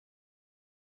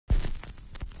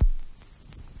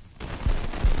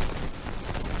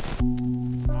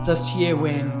This year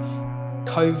when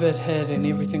COVID hit and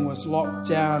everything was locked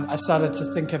down, I started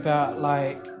to think about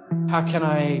like, how can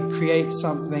I create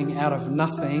something out of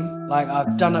nothing? Like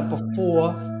I've done it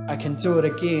before, I can do it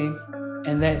again.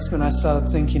 And that's when I started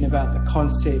thinking about the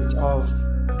concept of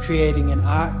creating an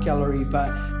art gallery,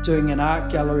 but doing an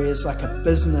art gallery is like a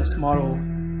business model.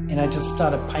 And I just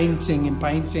started painting and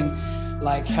painting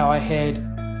like how I had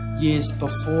years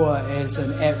before as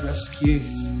an at-risk youth.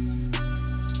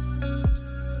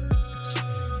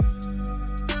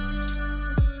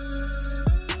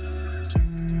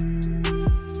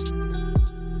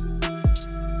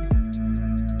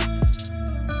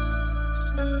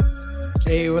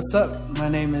 Hey, what's up? My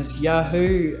name is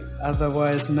Yahoo,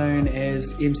 otherwise known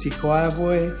as MC Choir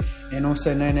Boy, and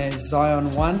also known as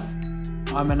Zione 1.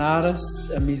 I'm an artist,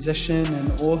 a musician,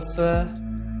 an author.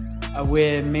 I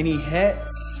wear many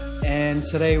hats, and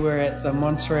today we're at the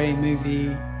Monterey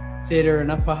Movie Theatre in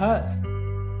Upper Hutt.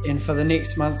 And for the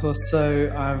next month or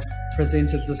so, I've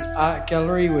presented this art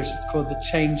gallery, which is called the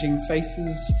Changing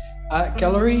Faces Art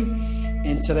Gallery.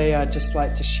 And today I'd just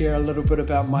like to share a little bit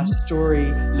about my story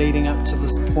leading up to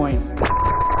this point,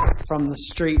 from the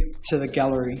street to the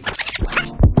gallery.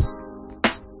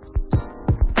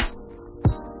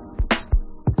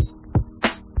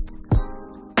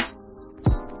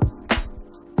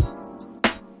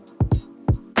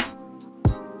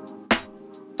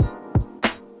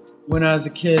 When I was a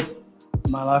kid,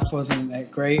 my life wasn't that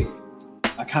great.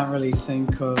 I can't really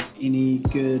think of any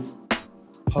good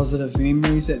positive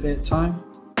memories at that time,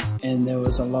 and there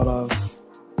was a lot of,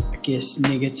 I guess,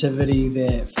 negativity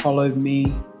that followed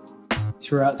me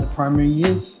throughout the primary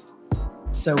years.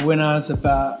 So when I was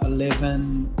about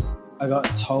 11, I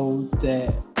got told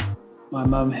that my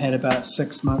mum had about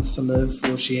 6 months to live,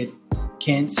 or she had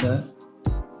cancer,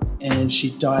 and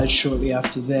she died shortly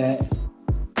after that.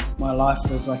 My life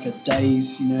was like a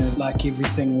daze, you know, like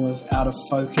everything was out of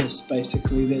focus,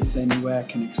 basically. That's the only way I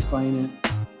can explain it.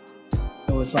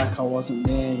 It was like I wasn't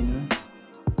there, you know.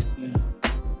 Yeah.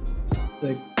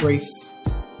 The grief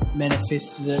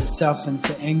manifested itself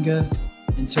into anger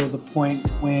until the point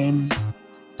when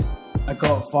I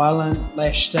got violent,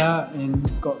 lashed out,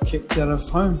 and got kicked out of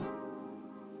home.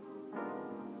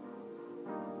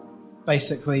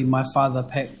 Basically, my father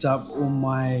packed up all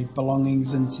my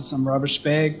belongings into some rubbish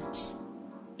bags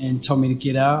and told me to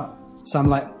get out. So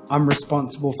I'm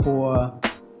responsible for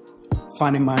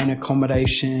finding my own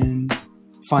accommodation,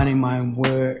 finding my own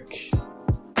work,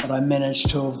 but I managed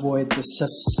to avoid the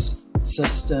SIFS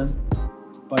system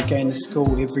by going to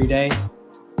school every day.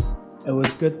 It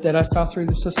was good that I fell through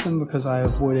the system because I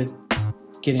avoided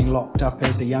getting locked up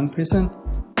as a young person.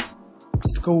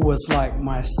 School was like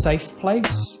my safe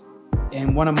place,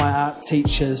 and one of my art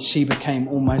teachers, she became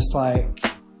almost like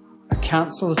a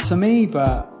counsellor to me,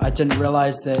 but I didn't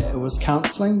realise that it was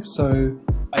counselling, so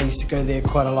I used to go there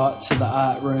quite a lot to the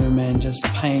art room and just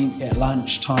paint at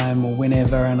lunchtime or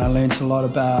whenever, and I learned a lot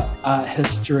about art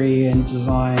history and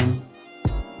design.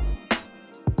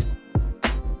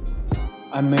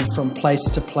 I moved from place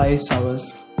to place. I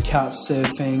was couch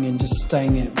surfing and just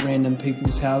staying at random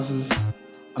people's houses.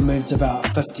 I moved about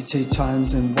 52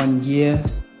 times in 1 year.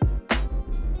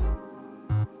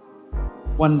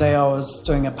 One day I was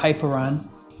doing a paper run,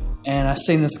 and I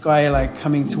seen this guy like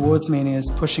coming towards me, and he was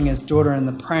pushing his daughter in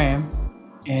the pram,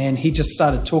 and he just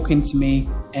started talking to me,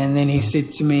 and then he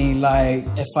said to me like,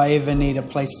 if I ever need a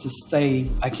place to stay,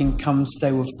 I can come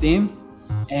stay with them.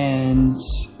 And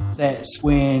that's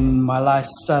when my life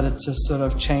started to sort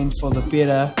of change for the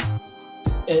better.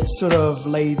 It sort of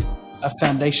laid a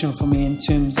foundation for me in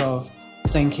terms of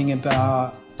thinking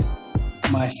about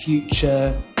my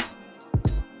future.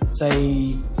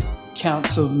 They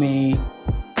counselled me,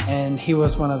 and he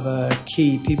was one of the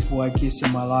key people, I guess,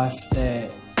 in my life that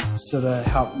sort of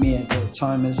helped me at that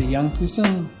time as a young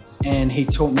person. And he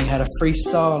taught me how to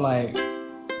freestyle, like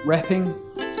rapping.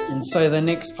 And so the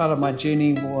next part of my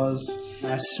journey was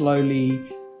I slowly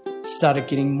started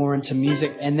getting more into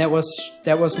music, and that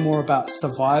was more about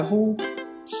survival.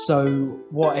 So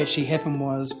what actually happened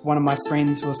was one of my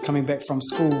friends was coming back from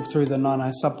school through the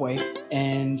 99 subway,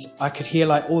 and I could hear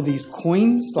like all these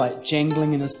coins like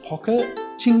jangling in his pocket,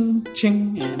 ching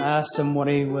ching, and I asked him what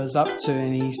he was up to,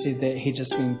 and he said that he'd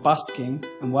just been busking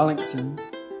in Wellington.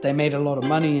 They made a lot of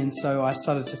money, and so I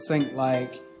started to think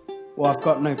like, well, I've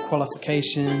got no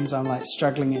qualifications, I'm like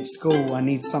struggling at school, I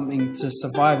need something to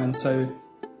survive. And so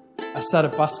I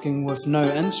started busking with no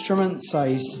instruments. I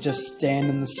used to just stand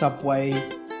in the subway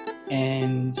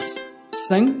and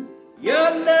sing. Your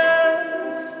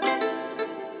love,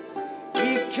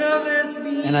 it covers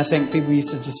me. And I think people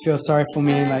used to just feel sorry for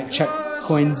me and like chuck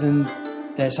coins in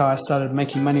That's how I started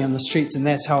making money on the streets, and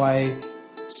that's how I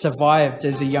survived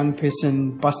as a young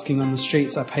person busking on the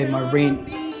streets. I paid my rent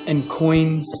in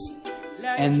coins,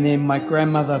 and then my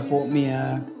grandmother bought me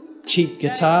a cheap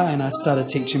guitar, and I started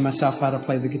teaching myself how to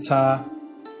play the guitar.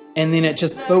 And then it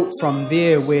just built from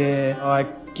there, where I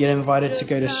get invited to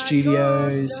go to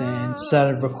studios and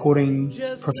started recording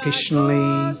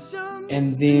professionally.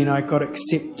 And then I got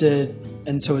accepted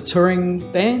into a touring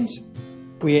band.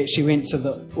 We actually went to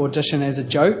the audition as a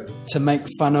joke to make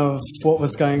fun of what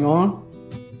was going on.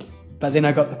 But then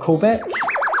I got the callback.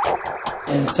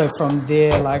 And so from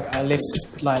there, like, I left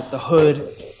like the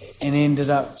hood and ended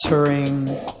up touring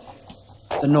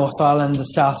the North Island, the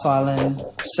South Island,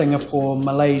 Singapore,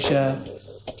 Malaysia,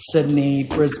 Sydney,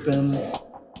 Brisbane,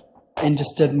 and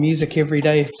just did music every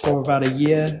day for about a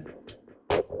year.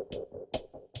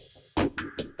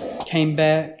 Came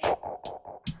back,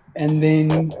 and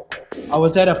then I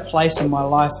was at a place in my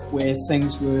life where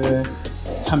things were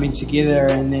coming together,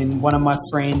 and then one of my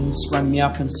friends rang me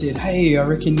up and said, "Hey, I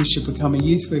reckon you should become a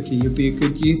youth worker. You'd be a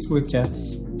good youth worker."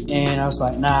 And I was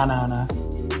like, nah.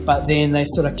 But then they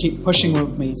sort of keep pushing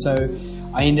with me, so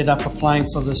I ended up applying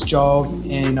for this job,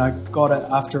 and I got it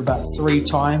after about 3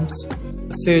 times.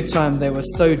 The third time, they were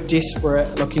so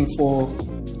desperate looking for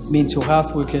mental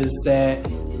health workers that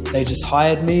they just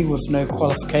hired me with no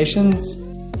qualifications.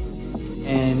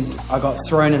 And I got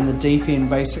thrown in the deep end.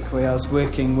 Basically, I was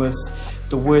working with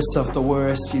the worst of the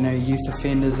worst, youth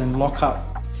offenders in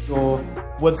lockup, or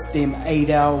with them 8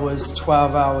 hours,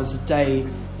 12 hours a day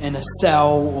in a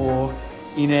cell, or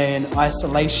in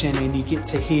isolation, and you get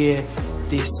to hear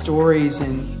their stories,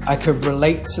 and I could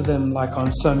relate to them like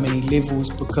on so many levels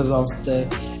because of the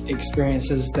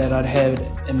experiences that I'd had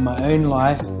in my own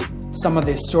life. Some of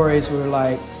their stories were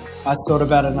like, I thought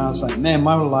about it and I was like, man,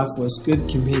 my life was good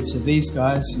compared to these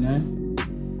guys,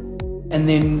 And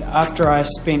then after I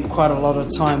spent quite a lot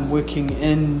of time working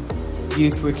in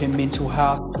youth work and mental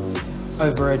health,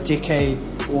 over a decade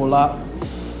all up,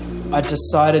 I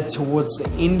decided towards the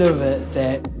end of it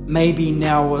that maybe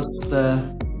now was the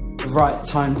right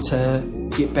time to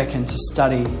get back into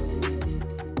study.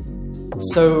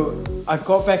 So I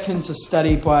got back into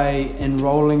study by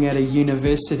enrolling at a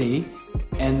university,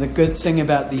 and the good thing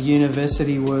about the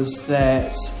university was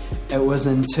that it was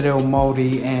in Te Reo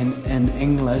Māori and in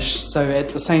English. So at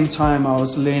the same time I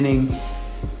was learning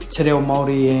Te Reo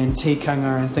Māori and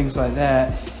tikanga and things like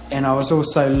that, and I was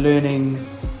also learning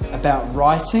about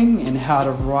writing and how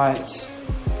to write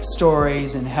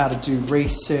stories and how to do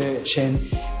research. And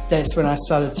that's when I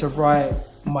started to write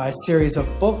my series of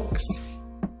books,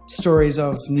 stories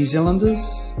of New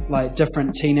Zealanders, like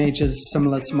different teenagers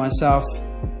similar to myself,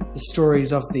 the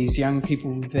stories of these young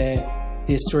people that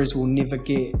their stories will never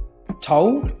get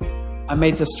told. I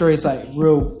made the stories like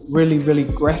really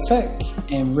graphic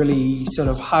and really sort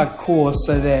of hardcore,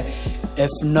 so that if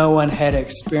no one had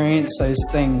experienced those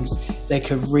things, they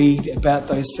could read about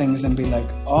those things and be like,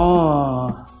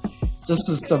 oh, this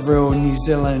is the real New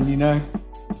Zealand,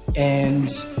 And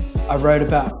I wrote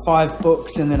about 5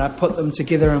 books, and then I put them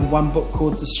together in one book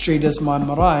called The Street Is My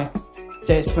Marae.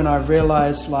 That's when I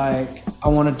realized, like, I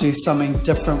want to do something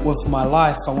different with my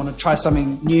life. I want to try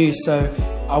something new. So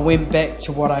I went back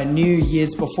to what I knew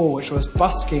years before, which was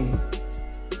busking.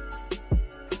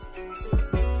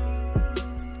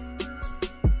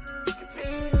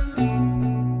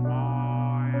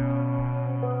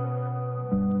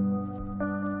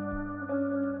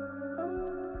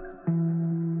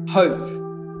 Hope.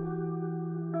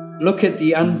 Look at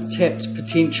the untapped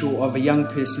potential of a young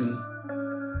person.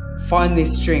 Find their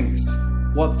strengths,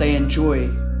 what they enjoy,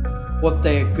 what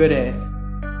they are good at.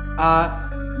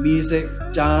 Art, music,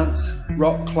 dance,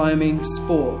 rock climbing,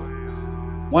 sport.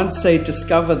 Once they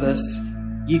discover this,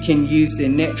 you can use their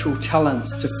natural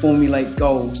talents to formulate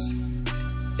goals.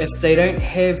 If they don't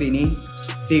have any,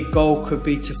 their goal could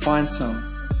be to find some.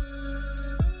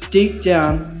 Deep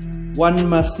down, one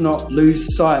must not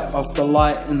lose sight of the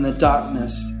light in the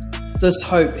darkness. This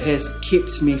hope has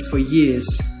kept me for years.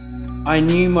 I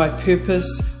knew my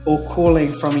purpose or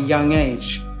calling from a young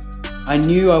age. I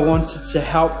knew I wanted to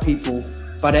help people,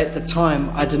 but at the time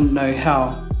I didn't know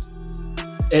how.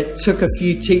 It took a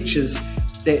few teachers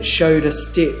that showed a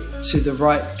step to the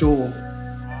right door.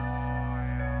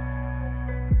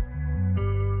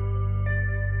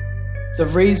 The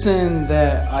reason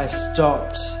that I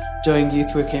stopped doing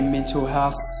youth work and mental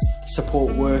health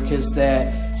support work is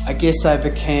that I guess I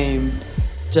became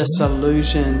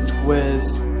disillusioned with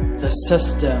the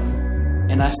system,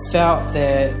 and I felt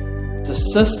that the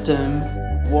system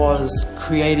was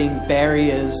creating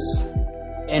barriers,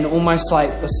 and almost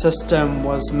like the system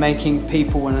was making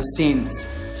people, in a sense,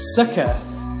 sicker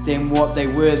than what they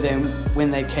were then when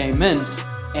they came in.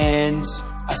 And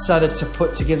I started to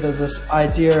put together this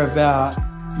idea about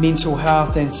mental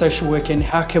health and social work and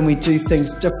how can we do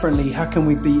things differently, how can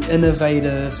we be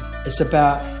innovative. It's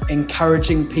about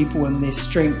encouraging people in their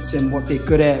strengths and what they're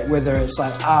good at, whether it's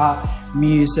like art,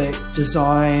 music,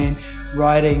 design,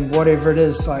 writing, whatever it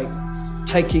is, like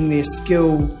taking their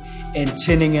skill and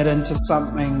turning it into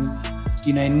something,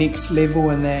 you know, next level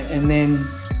in that. And then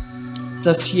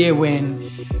this year when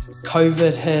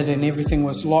COVID hit and everything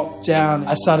was locked down,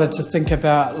 I started to think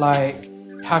about like,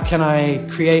 how can I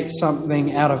create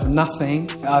something out of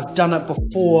nothing? I've done it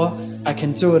before, I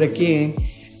can do it again.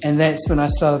 And that's when I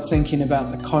started thinking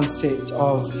about the concept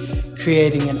of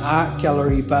creating an art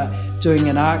gallery, but doing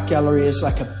an art gallery as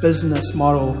like a business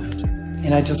model.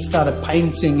 And I just started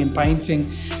painting and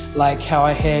painting like how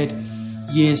I had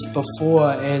years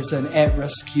before as an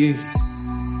at-risk youth.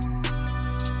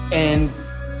 And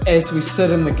as we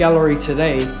sit in the gallery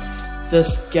today,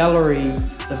 this gallery,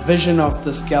 the vision of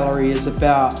this gallery is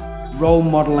about role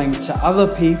modeling to other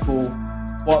people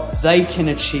what they can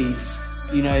achieve,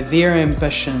 you know, their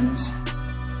ambitions.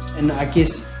 And I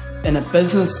guess in a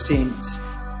business sense,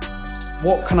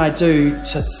 what can I do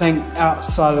to think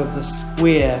outside of the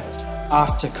square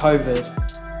after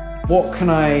COVID? What can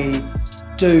I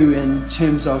do in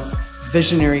terms of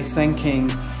visionary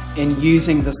thinking and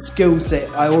using the skills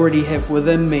that I already have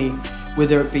within me,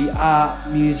 whether it be art,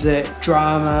 music,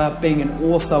 drama, being an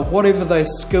author, whatever those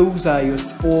skills are, your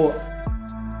sport,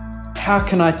 how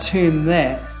can I turn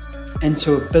that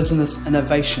into a business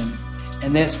innovation?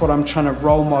 And that's what I'm trying to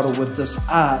role model with this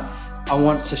art. I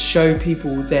want to show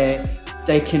people that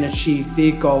they can achieve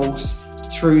their goals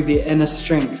through their inner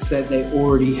strengths that they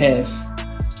already have.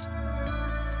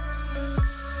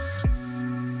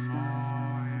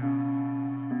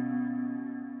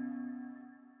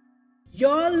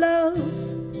 Your love,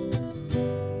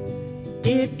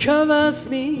 it covers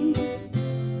me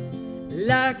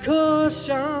like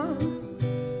ocean,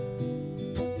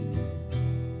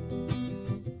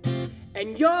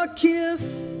 and your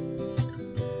kiss,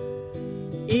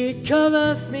 it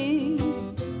covers me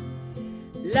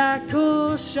like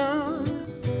ocean,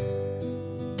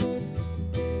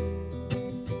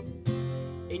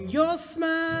 and your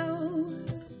smile,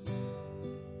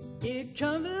 it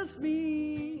covers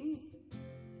me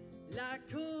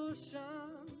like ocean.